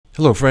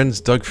Hello friends,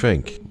 Doug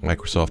Finke,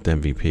 Microsoft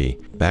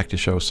MVP, back to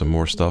show some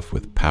more stuff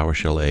with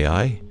PowerShell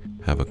AI.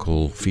 Have a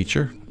cool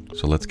feature,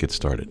 so let's get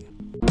started.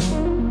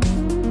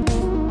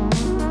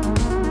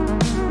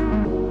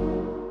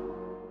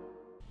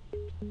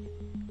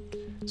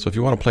 So if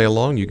you want to play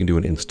along, you can do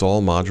an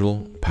install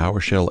module,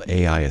 PowerShell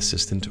AI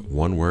Assistant,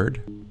 one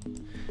word,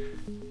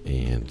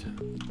 and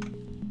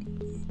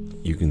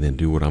you can then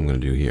do what I'm going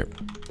to do here.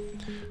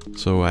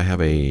 So I have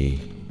a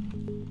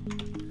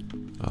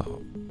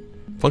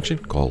function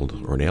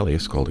called, or an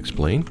alias called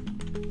explain,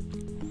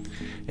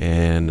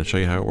 and I'll show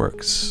you how it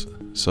works.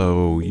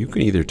 So you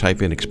can either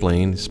type in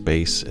explain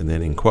space and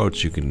then in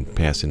quotes you can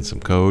pass in some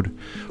code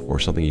or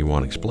something you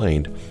want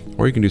explained,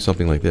 or you can do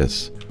something like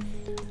this.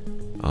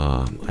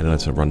 I know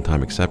it's a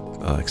runtime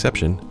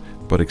exception,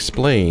 but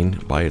explain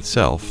by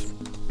itself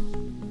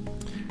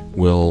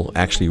will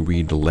actually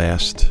read the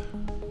last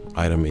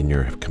item in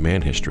your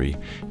command history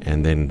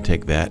and then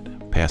take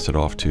that, pass it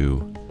off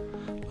to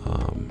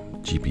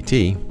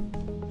GPT,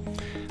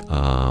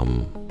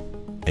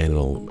 and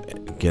it'll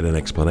get an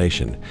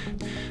explanation.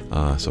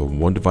 So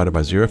 1 divided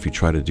by 0, if you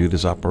try to do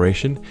this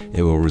operation,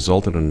 it will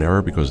result in an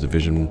error because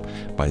division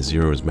by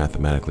 0 is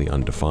mathematically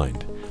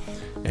undefined,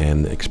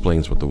 and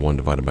explains what the 1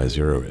 divided by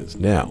 0 is.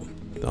 Now,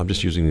 I'm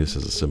just using this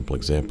as a simple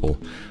example.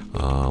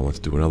 Let's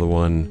do another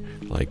one,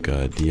 like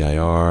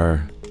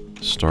dir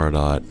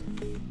star.psx,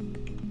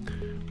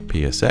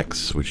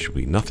 which should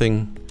be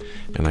nothing,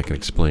 and I can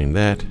explain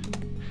that,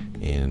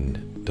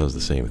 and does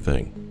the same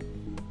thing.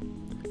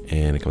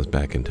 And it comes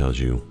back and tells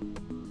you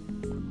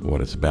what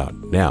it's about.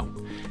 Now,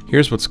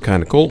 here's what's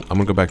kind of cool. I'm going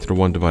to go back to the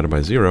 1 divided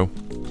by 0,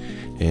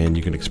 and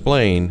you can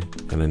explain,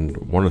 and then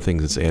one of the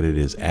things that's added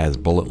is as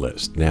bullet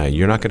list. Now,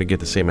 you're not going to get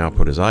the same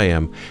output as I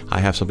am. I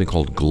have something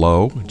called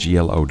Glow,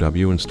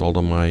 G-L-O-W, installed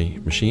on my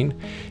machine,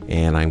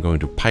 and I'm going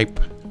to pipe,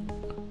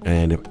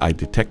 and if I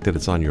detect that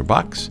it's on your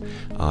box,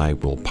 I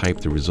will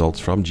pipe the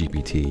results from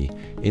GPT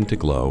into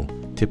Glow.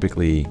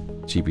 Typically,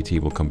 GPT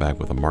will come back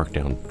with a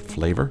markdown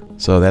flavor.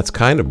 So that's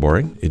kind of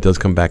boring. It does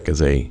come back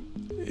as it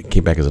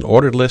came back as an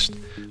ordered list,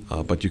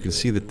 but you can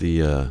see that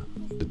the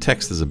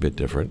text is a bit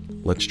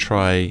different. Let's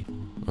try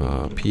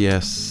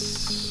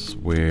PS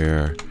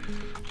where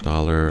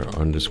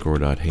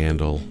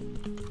 $_.handle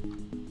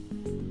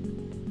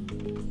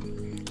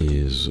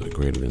is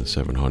greater than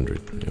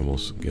 700, and we'll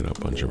get a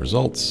bunch of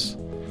results.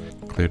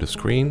 Clear the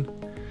screen,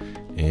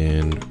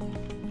 and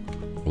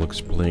we'll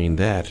explain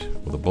that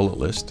with a bullet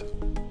list.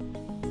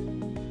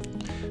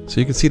 So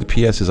you can see the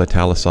PS is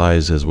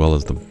italicized as well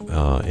as the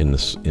in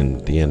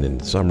the end in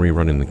summary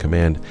running the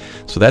command.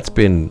 So that's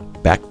been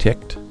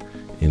backticked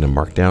in a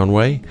markdown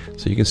way.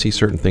 So you can see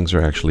certain things are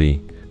actually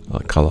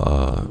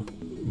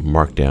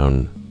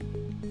markdown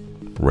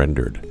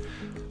rendered.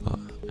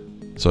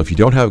 So if you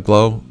don't have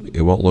Glow,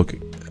 it won't look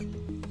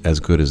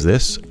as good as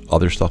this.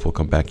 Other stuff will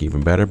come back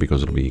even better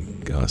because it'll be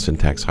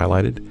syntax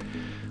highlighted,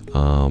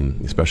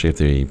 especially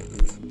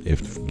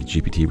if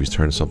GPT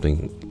returns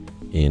something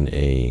in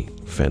a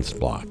fenced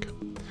block.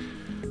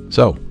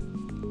 So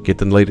get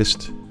the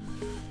latest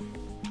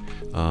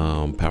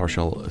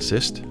PowerShell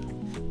Assist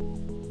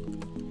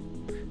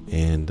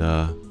and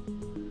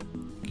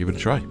give it a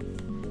try.